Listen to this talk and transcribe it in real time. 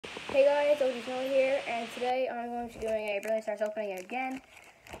Hey guys, OG Snowy here, and today I'm going to be doing a Brilliant Stars opening again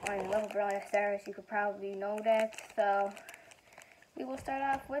on level Brilliant Stars. You could probably know that, so we will start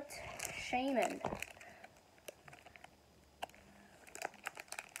off with Shaymin.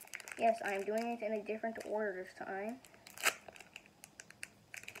 Yes, I am doing it in a different order this time.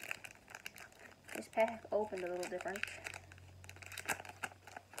 This pack opened a little different,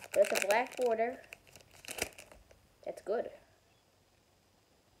 but it's a black border. That's good.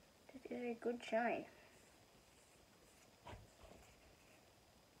 This is a good shine.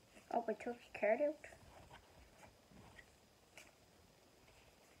 Oh, I took the card out.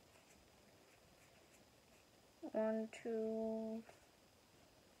 One, two,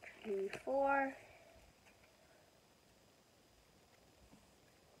 three, four.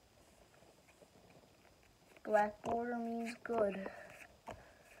 Black border means good.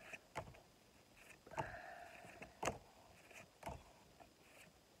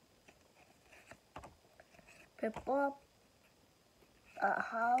 Pip up.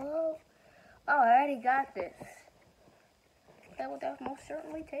 Hollow. Oh, I already got this. That will most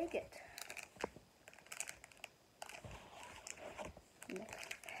certainly take it. Next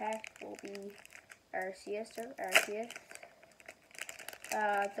pack will be Arceus or Arceus.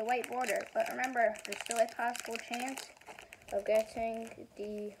 The white border, but remember, there's still a possible chance of getting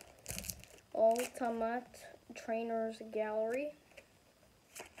the Ultimate Trainers Gallery.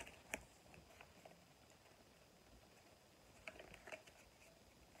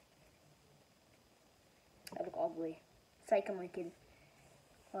 That look ugly. Psych, I'm kidding.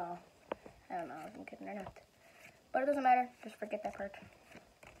 Well, I don't know if I'm kidding or not. But it doesn't matter. Just forget that part.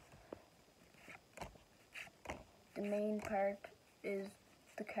 The main part is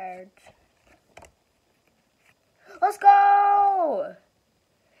the cards. Let's go!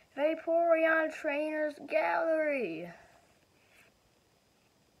 Vaporeon Trainers Gallery.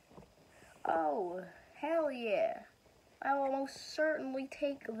 Oh, hell yeah. I will most certainly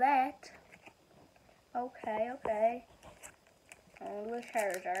take that. Okay. On to the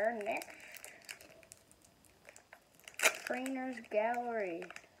Charizard next. Trainers Gallery.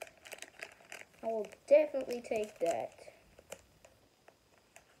 I will definitely take that.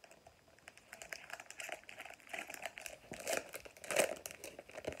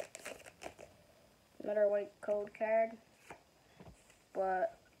 Another white code card.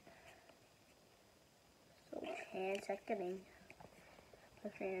 But so chance at getting the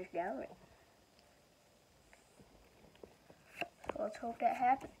Trainers Gallery. So let's hope that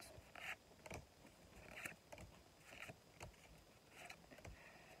happens.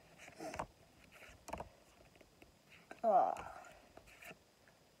 Oh.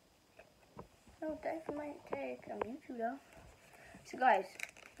 No, that might take a Mewtwo though. So guys,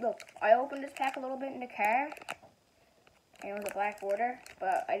 look, I opened this pack a little bit in the car. And it was a black border,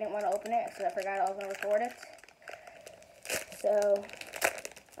 but I didn't want to open it, so I forgot I was going to record it. So,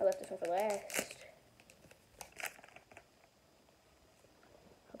 I left this one for last.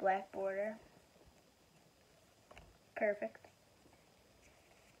 A black border. Perfect.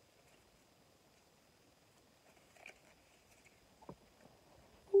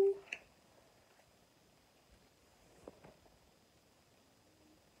 Ooh.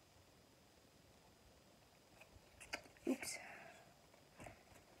 Oops.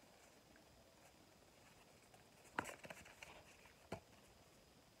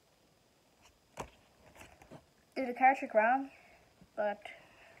 Did the card trick wrong, but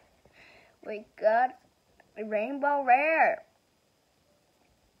we got a rainbow rare.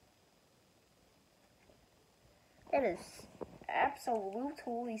 It is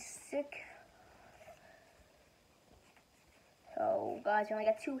absolutely sick. So guys, you only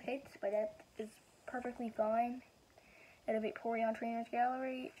got 2 hits, but that is perfectly fine. At a Vaporeon Trainers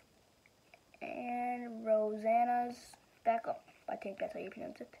Gallery and Rosanna's backup. I think that's how you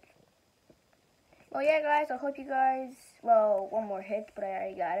pronounce it. Well, yeah, guys, I hope you guys, well, one more hit, but I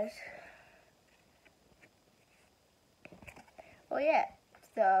already got it. Well, yeah,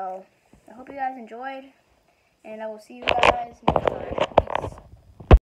 so I hope you guys enjoyed, and I will see you guys next time.